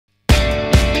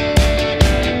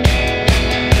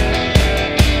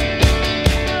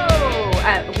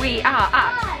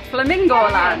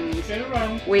Flamingo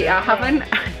Land. We are having,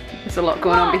 there's a lot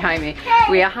going on behind me.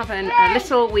 We are having a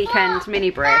little weekend mini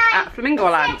break at Flamingo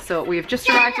Land. So we've just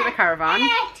arrived at the caravan.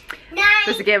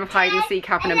 There's a game of hide and seek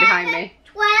happening behind me.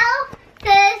 12,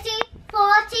 30,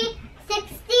 40,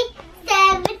 60,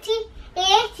 70,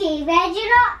 80. Ready or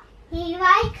not? Here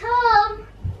I come.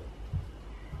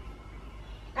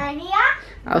 And here.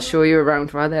 I'll show you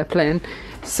around while they're playing.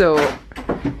 So,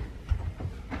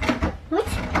 What?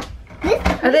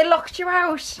 have they locked you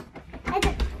out?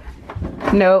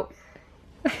 No.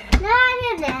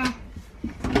 No.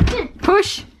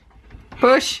 Push.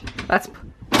 Push. That's.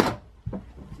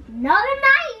 Not in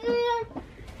my room.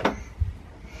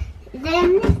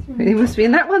 Then this one. It must be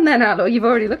in that one then, Arlo. You've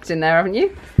already looked in there, haven't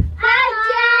you?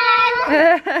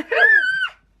 Hi, Jen.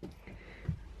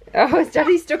 Oh, is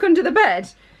Daddy stuck under the bed?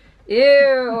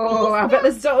 Ew. I bet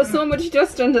there's so much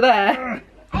dust under there.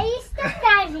 Are you stuck,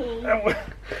 Daddy?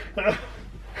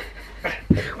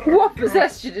 What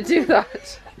possessed you to do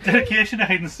that? Dedication to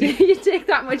hide and seek. You take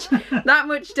that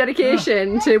much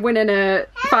dedication to winning a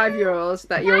 5-year-old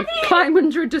that you'll climb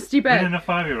under a dusty bed. Winning a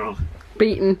 5-year-old.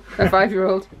 Beating a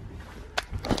 5-year-old.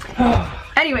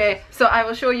 Anyway, so I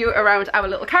will show you around our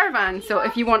little caravan. So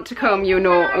if you want to come, you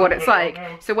know what it's like.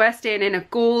 So we're staying in a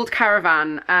gold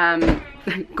caravan.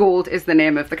 Gold is the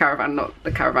name of the caravan, not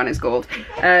the caravan is gold.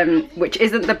 Which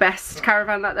isn't the best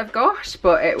caravan that they've got,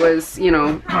 but it was, you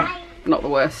know, not the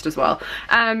worst as well.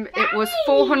 It was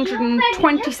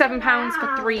 £427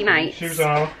 for 3 nights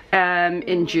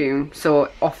in June, so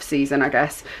off season I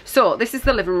guess. So this is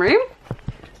the living room.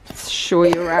 Let's show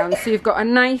you around. So you've got a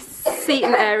nice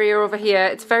seating area over here.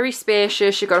 It's very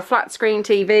spacious. You've got a flat screen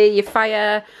TV, your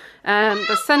fire,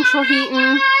 the central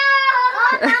heating.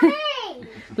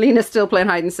 Lena's still playing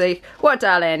hide and seek. What,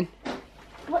 darling?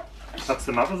 That's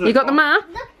the map, is it? You got the map?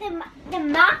 Look, the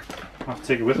map. I'll have to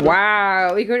take it with us.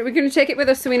 Wow, we're going to take it with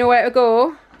us so we know where to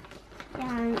go.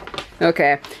 Yeah.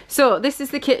 Okay, so this is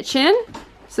the kitchen.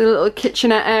 It's a little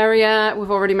kitchenette area. We've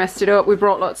already messed it up. We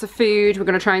brought lots of food. We're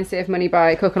going to try and save money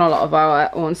by cooking a lot of our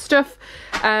own stuff.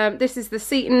 This is the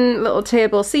seating, little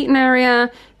table seating area.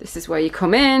 This is where you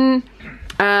come in.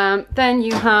 Then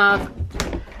you have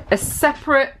a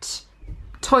separate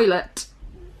toilet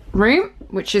room,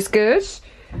 which is good.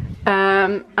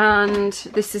 And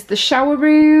this is the shower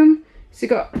room. So you've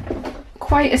got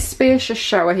quite a spacious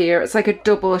shower here. It's like a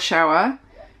double shower.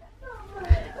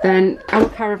 Then our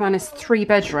caravan is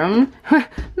 3-bedroom. What are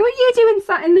you doing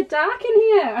sat in the dark in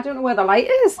here? I don't know where the light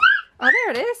is. Oh,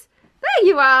 there it is. There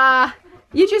you are.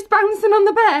 You're just bouncing on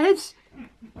the bed.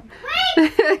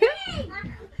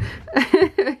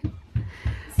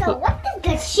 So what does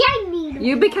the shiny mean?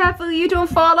 You be careful you don't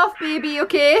fall off, baby,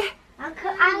 okay? I'm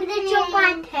gonna jump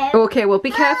on her. Okay, well be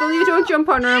careful you don't jump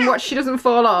on her and watch she doesn't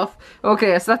fall off.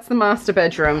 Okay, so that's the master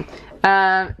bedroom.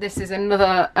 This is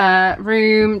another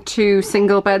room, 2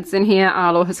 single beds in here.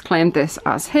 Arlo has claimed this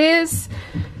as his.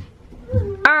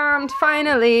 And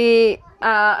finally,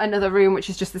 another room which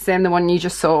is just the same, the one you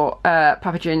just saw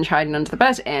Papa Ginge hiding under the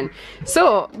bed in.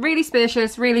 So, really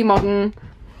spacious, really modern.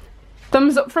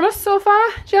 Thumbs up from us so far.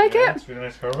 Do you like it? It's really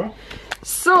nice caravan.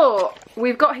 So,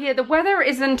 we've got here, the weather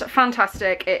isn't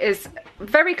fantastic. It is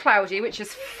very cloudy, which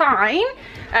is fine,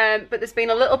 but there's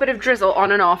been a little bit of drizzle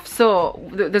on and off. So,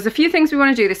 there's a few things we want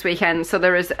to do this weekend. So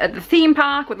there is the theme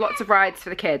park with lots of rides for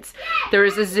the kids. There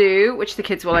is a zoo, which the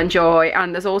kids will enjoy,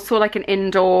 and there's also like an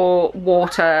indoor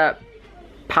water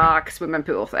park, swimming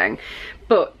pool thing.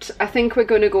 But I think we're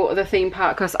going to go to the theme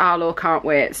park because Arlo can't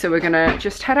wait. So we're going to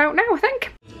just head out now, I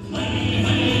think.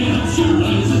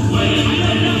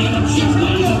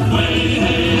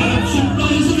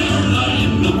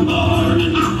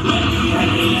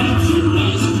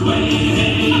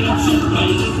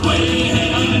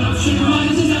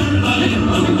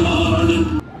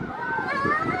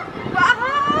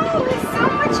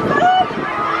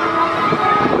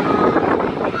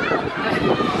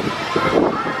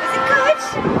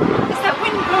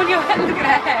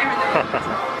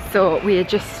 So we are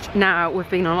just now, we've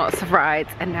been on lots of rides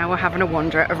and now we're having a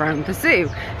wander around the zoo.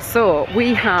 So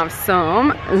we have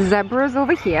some zebras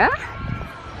over here,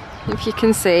 if you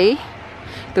can see.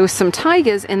 There was some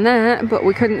tigers in there, but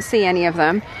we couldn't see any of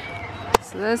them.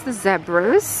 So there's the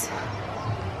zebras.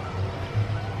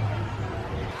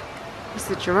 There's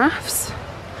the giraffes,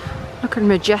 looking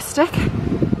majestic.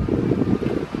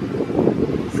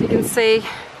 So you can see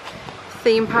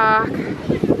theme park,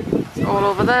 it's all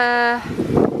over there.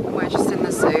 We're just in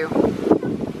the zoo.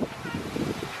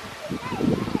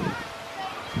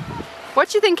 What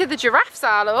do you think of the giraffes,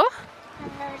 Arlo?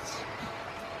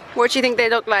 What do you think they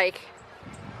look like?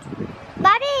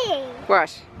 Buddy!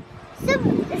 What?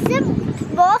 Some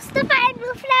more stuff I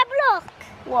will flap, look.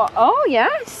 What? Oh,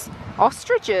 yes.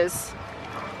 Ostriches.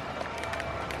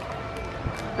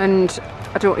 And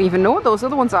I don't even know what those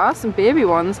other ones are. Some baby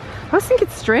ones. I just think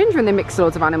it's strange when they mix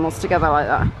loads of animals together like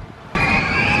that.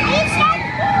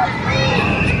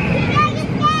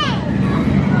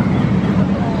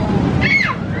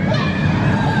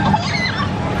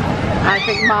 I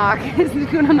think Mark is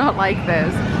gonna not like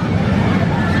this.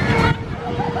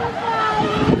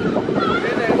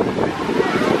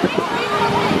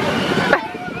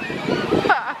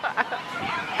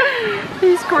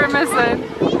 He's grimacing.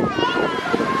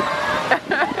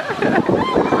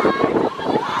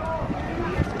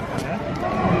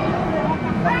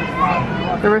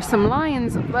 There are some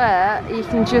lions up there. You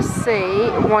can just see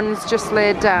one's just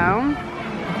laid down.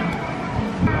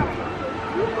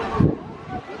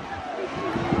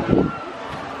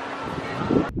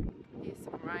 Here's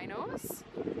some rhinos.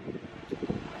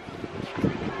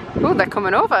 Oh, they're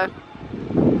coming over.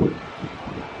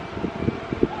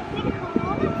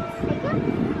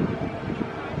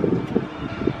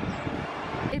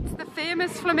 It's the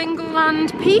famous Flamingo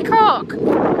Land peacock.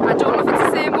 I don't know if it's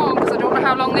the same one because I don't know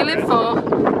how long they live for,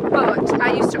 but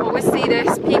I used to always see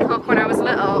this peacock when I was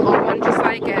little, or one just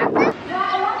like it.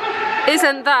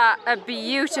 Isn't that a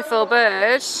beautiful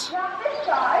bird?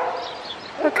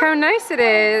 Look how nice it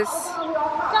is.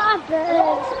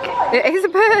 It is a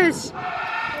bird.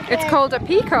 It's called a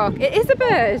peacock. It is a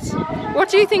bird. What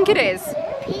do you think it is?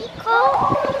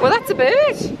 Peacock? Well, that's a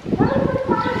bird.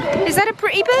 Is that a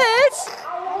pretty bird?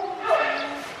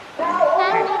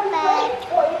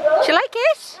 Do you like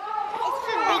it?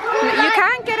 You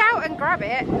can't get out and grab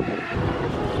it.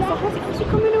 Is he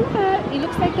coming over? He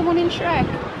looks like the one in Shrek.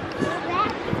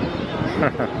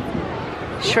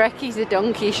 Shrek, he's a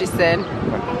donkey, she's saying.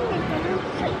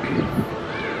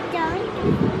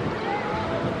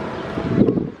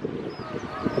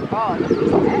 Oh, look at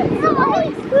his head.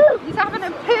 He's having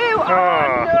a poo.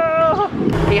 Oh no.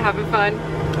 Are you having fun?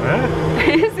 Yeah.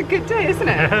 It's a good day, isn't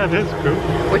it? Yeah, it is cool.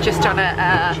 We're just on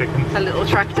a little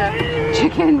tractor.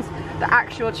 Chickens, the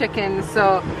actual chickens.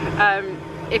 So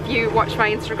if you watch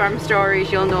my Instagram stories,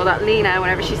 you'll know that Lena,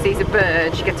 whenever she sees a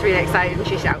bird, she gets really excited and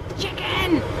she shouts,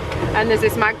 chicken! And there's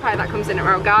this magpie that comes in at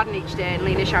our garden each day and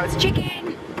Lena shouts,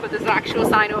 chicken! But there's an actual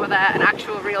sign over there, an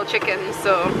actual real chicken,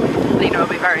 so Lena will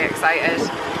be very excited.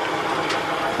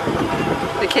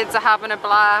 The kids are having a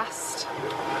blast.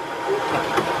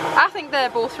 I think they're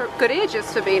both good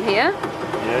ages for being here.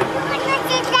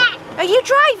 Yeah. Are you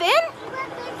driving?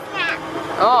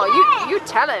 Oh, you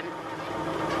tell him.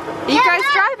 Are you guys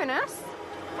driving us?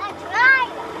 That's right.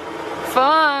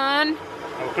 Fun.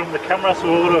 I'll come the camera so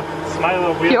we'll smile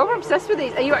over you. You're obsessed with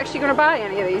these. Are you actually going to buy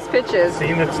any of these pictures?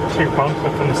 Seeing it's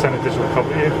 £2 from the Senate digital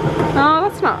copy here. Oh,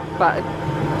 that's not bad.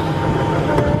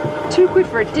 £2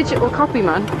 for a digital copy,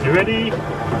 man. You ready?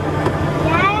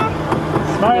 Yeah.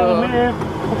 Smile No. and wave.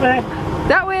 Up there.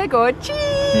 That way, go.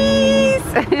 Cheese.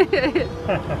 That's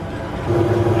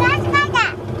like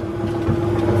that.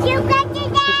 You got to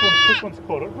This one's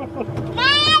caught up.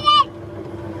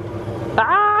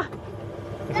 Ah!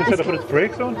 Instead of put its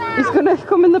brakes on. He's going to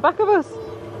come in the back of us.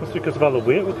 That's because of all the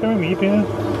weight we're carrying. Me being.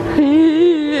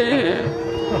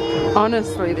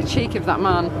 Honestly, the cheek of that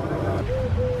man.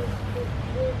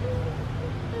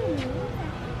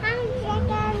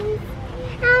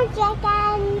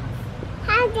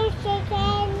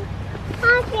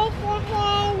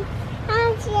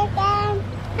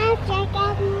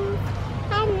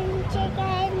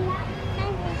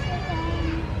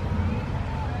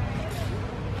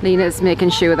 Lena's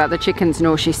making sure that the chickens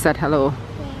know she said hello.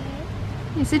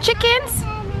 Is it chickens?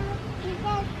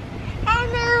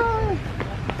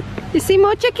 You see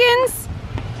more chickens?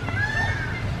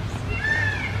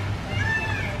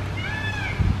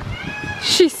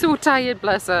 She's so tired,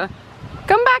 bless her.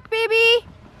 Come back, baby!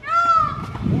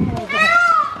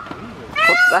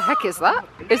 What the heck is that?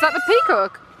 Is that the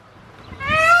peacock?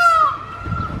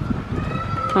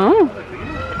 Oh.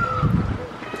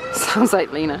 Sounds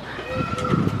like Lena.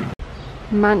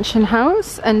 Mansion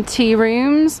house and tea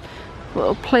rooms.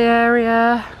 Little play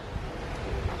area.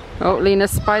 Oh, Lena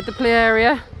spied the play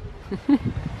area.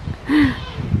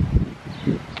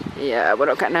 Yeah, we're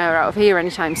not getting her out of here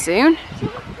anytime soon.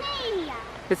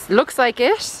 It looks like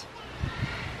it.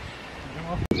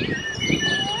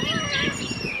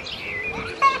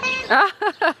 I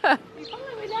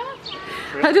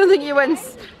don't think you went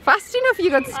fast enough, you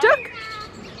got stuck.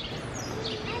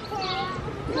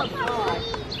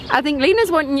 I think Lena's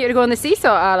wanting you to go on the seesaw,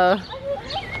 Arlo.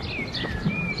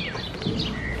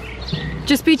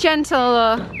 Just be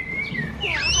gentle,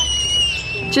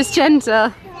 just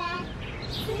gentle.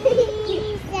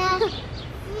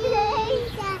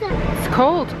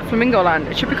 called Flamingo Land.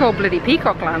 It should be called bloody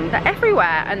Peacock Land. They're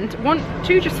everywhere, and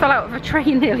two just fell out of a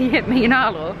tree and nearly hit me and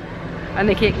Arlo, and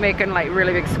they keep making like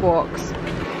really big squawks.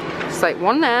 It's like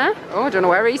one there. Oh, I don't know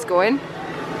where he's going.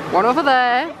 One over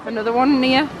there. Another one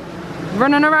near.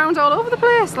 Running around all over the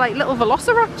place like little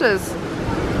velociraptors,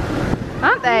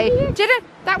 aren't they? Didn't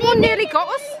that one nearly got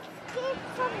us?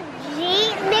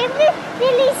 Maybe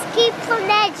they escaped from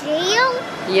their jail.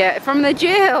 Yeah, from the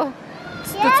jail.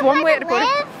 That's one way to put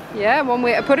it. Yeah, one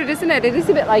way to put it, isn't it? It is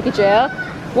a bit like a jail.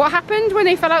 What happened when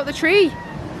they fell out the tree?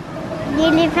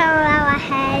 Nearly fell out our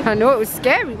head. I know, it was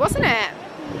scary, wasn't it?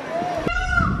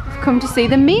 I've come to see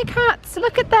the meerkats.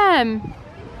 Look at them.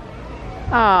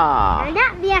 Ah. And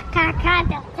that meerkat can't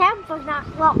tell from that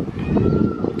rock.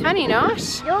 Can he not?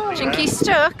 No. Jinky's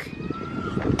stuck.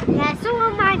 Yeah,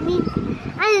 someone might mean.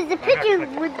 And there's a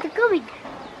pigeon with the going.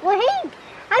 Well, hey,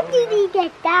 how did he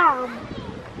get down?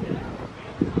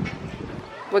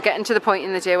 We're getting to the point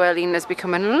in the day where Lena's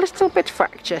becoming a little bit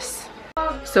fractious.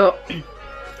 So,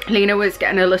 Lena was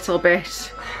getting a little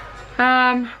bit,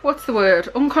 what's the word?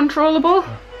 Uncontrollable?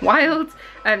 Wild?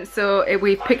 So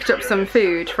we picked up some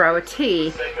food for our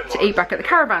tea to eat back at the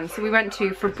caravan. So we went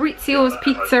to Fabrizio's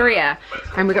Pizzeria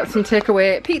and we got some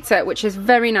takeaway pizza, which is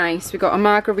very nice. We got a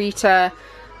margarita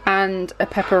and a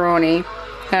pepperoni,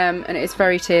 and it is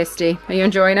very tasty. Are you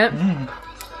enjoying it?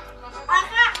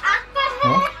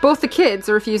 Both the kids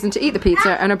are refusing to eat the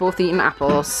pizza and are both eating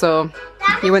apples, so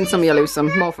you win some, you lose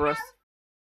some. More for us.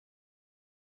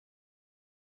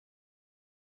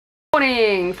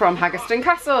 Morning from Haggerston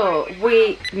Castle.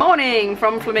 Morning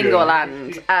from Flamingo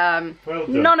Land.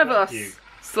 None of us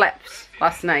slept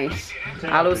last night.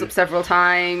 Arlo was up several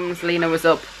times, Lena was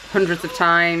up hundreds of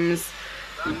times.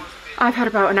 I've had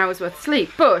about an hour's worth of sleep,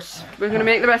 but we're going to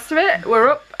make the best of it. We're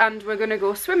up and we're going to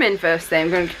go swimming first thing.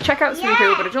 We're going to check out swimming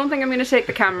pool, but I don't think I'm going to take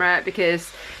the camera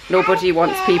because nobody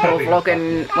wants people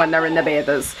vlogging when they're in the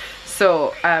bathers.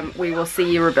 So we will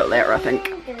see you a bit later, I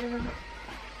think.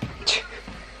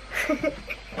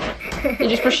 You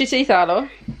just brush your teeth, Arlo?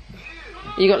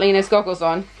 You got Lena's goggles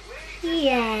on?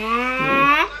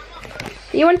 Yeah.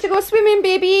 You want to go swimming,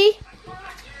 baby?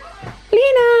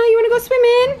 Lena, you want to go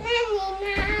swimming?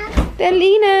 They're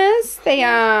Lena's. They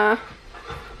are.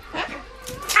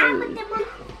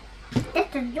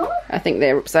 I think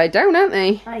they're upside down, aren't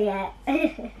they? Oh yeah.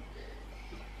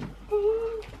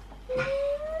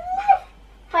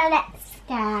 Well, let's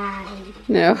go.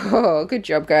 No, oh, good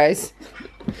job, guys.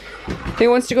 Who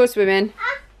wants to go swimming?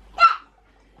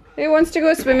 Who wants to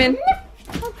go swimming?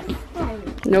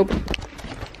 Nope.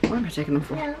 What am I taking them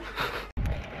for?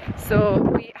 So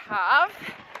we have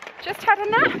just had a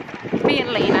nap. Me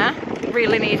and Lena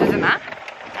really needed a nap.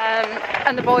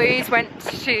 And the boys went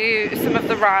to some of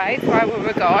the rides while we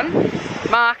were gone.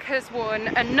 Mark has won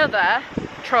another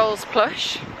Trolls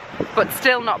plush, but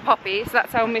still not Poppy, so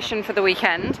that's our mission for the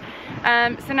weekend.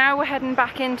 So now we're heading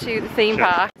back into the theme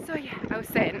park. So yeah, I was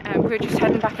saying, we're just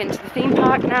heading back into the theme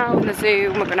park now, in the zoo,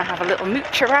 and we're going to have a little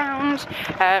mooch around.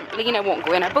 Lena won't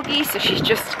go in her buggy, so she's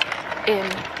just in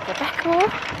the Becco.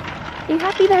 Are you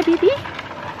happy there, baby?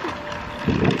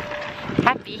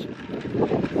 Happy?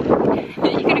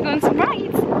 You're going to go on some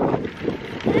rides?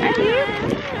 Are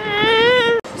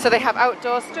you? So they have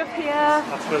outdoor stuff here.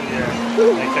 That's what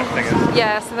the nighttime thing is.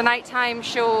 Yeah, so the nighttime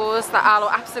shows that Arlo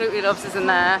absolutely loves is in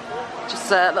there.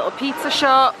 Just a little pizza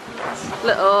shop,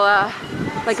 little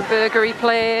like a burgery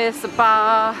place, a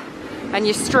bar, and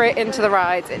you're straight into the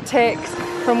rides. It takes,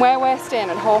 from where we're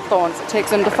staying at Hawthorns, it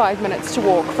takes under 5 minutes to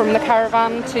walk from the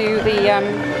caravan to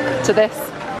the to this.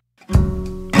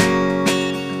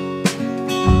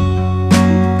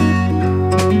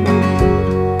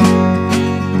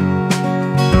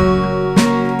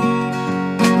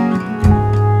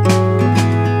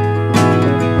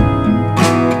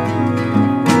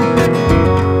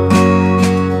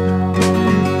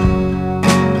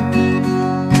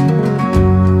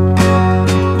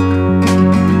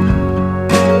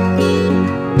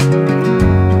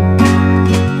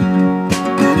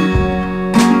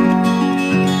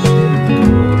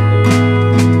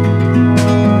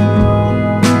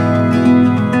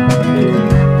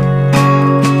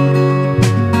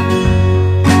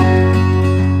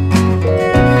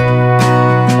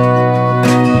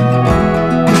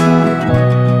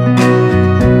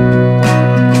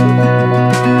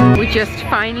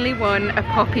 Finally won a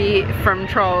Poppy from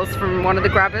Trolls from one of the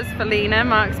grabbers for Lena.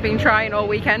 Mark's been trying all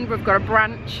weekend. We've got a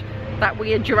branch, that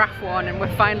weird giraffe one, and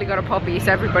we've finally got a Poppy,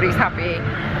 so everybody's happy.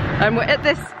 And we're at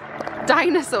this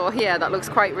dinosaur here that looks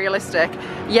quite realistic.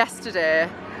 Yesterday,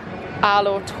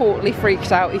 Arlo totally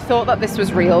freaked out. He thought that this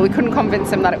was real. We couldn't convince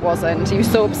him that it wasn't. He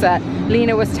was so upset.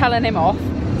 Lena was telling him off,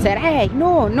 said, hey,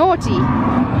 no, naughty.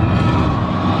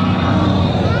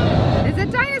 Is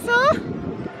it dinosaur?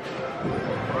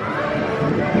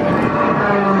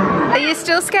 Are you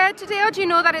still scared today, or do you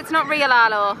know that it's not real,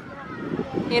 Arlo?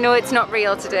 You know it's not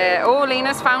real today. Oh,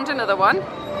 Lena's found another one.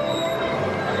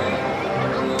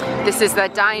 This is the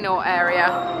dino area.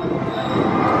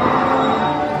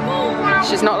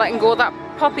 She's not letting go of that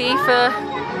poppy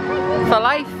for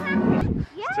life.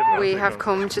 We have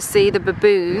come to see the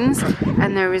baboons,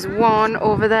 and there is one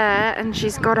over there, and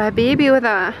she's got her baby with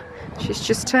her. She's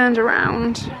just turned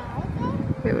around.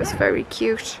 It was very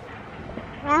cute.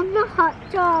 I'm a hot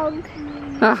dog.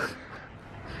 Oh.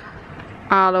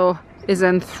 Arlo is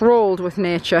enthralled with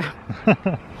nature.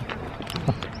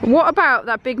 What about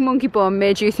that big monkey bone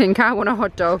made you think I want a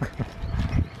hot dog?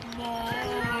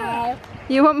 No.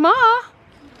 You want more?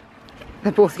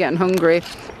 They're both getting hungry. I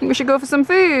think we should go for some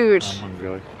food. I'm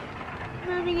hungry.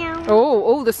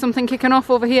 Oh, there's something kicking off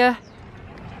over here.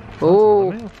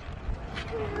 Oh.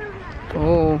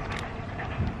 Oh.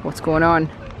 What's going on?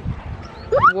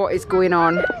 What is going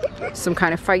on? Some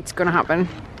kind of fight's gonna happen.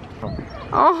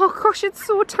 Oh gosh, it's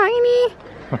so tiny.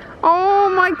 Oh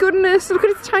my goodness, look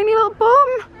at its tiny little bum.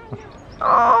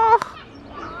 Oh,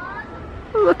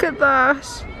 look at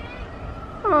that.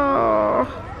 Oh.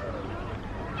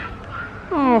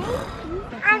 Oh.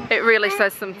 It really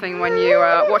says something when you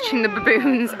are watching the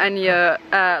baboons and you're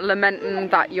lamenting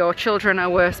that your children are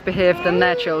worse behaved than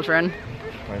their children.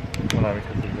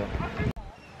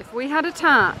 If we had a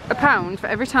pound for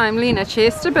every time Lena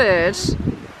chased a bird,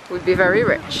 we'd be very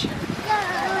rich.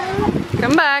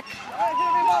 Come back.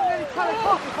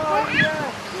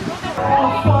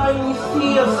 I'll finally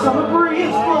see a summer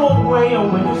breeze blow away a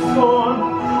winter storm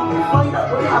and find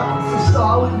out what happens to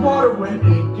solid water when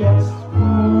it gets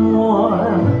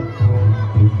warm.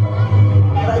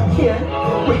 And I can't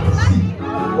wait to see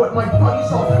what my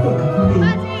buddies all think of me.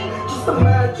 Just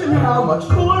imagine how much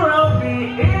cooler I'll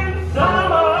be in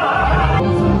summer.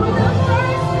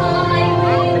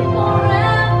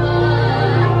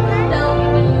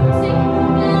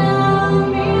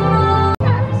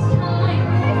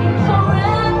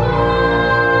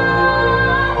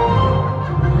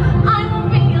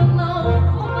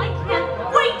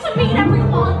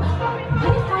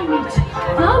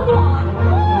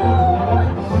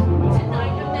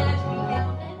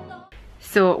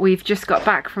 So we've just got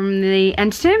back from the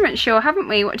entertainment show, haven't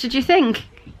we? What did you think?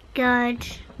 Good.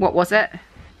 What was it?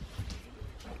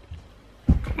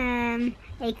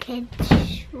 A kid's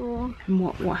show. And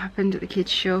what happened at the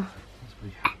kids show?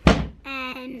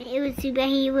 It was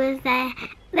superheroes there.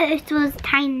 This was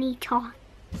Tiny Tot.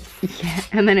 Yeah,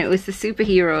 and then it was the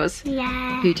superheroes.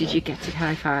 Yeah. Who did you get to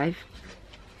high five?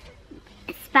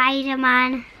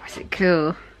 Spider-Man. Was it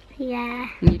cool? Yeah.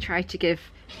 And you tried to give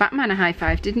Batman a high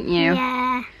five, didn't you?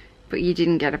 Yeah. But you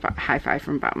didn't get a high five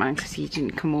from Batman because he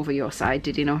didn't come over your side,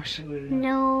 did he not?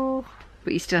 No.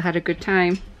 But you still had a good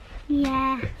time.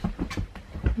 Yeah.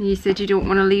 And you said you don't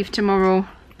want to leave tomorrow.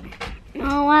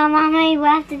 Oh, well, Mommy, we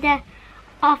have to get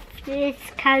off this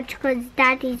couch because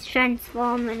Daddy's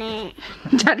transforming it.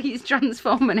 Daddy's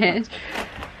transforming it.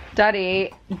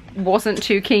 Daddy wasn't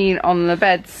too keen on the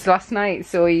beds last night,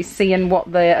 so he's seeing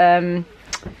what the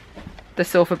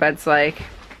sofa bed's like.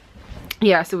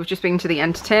 Yeah, so we've just been to the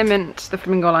entertainment, the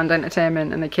Flamingo Land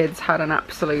entertainment, and the kids had an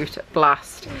absolute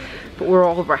blast. But we're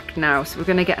all wrecked now, so we're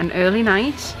going to get an early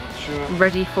night,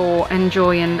 ready for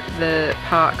enjoying the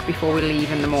park before we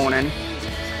leave in the morning.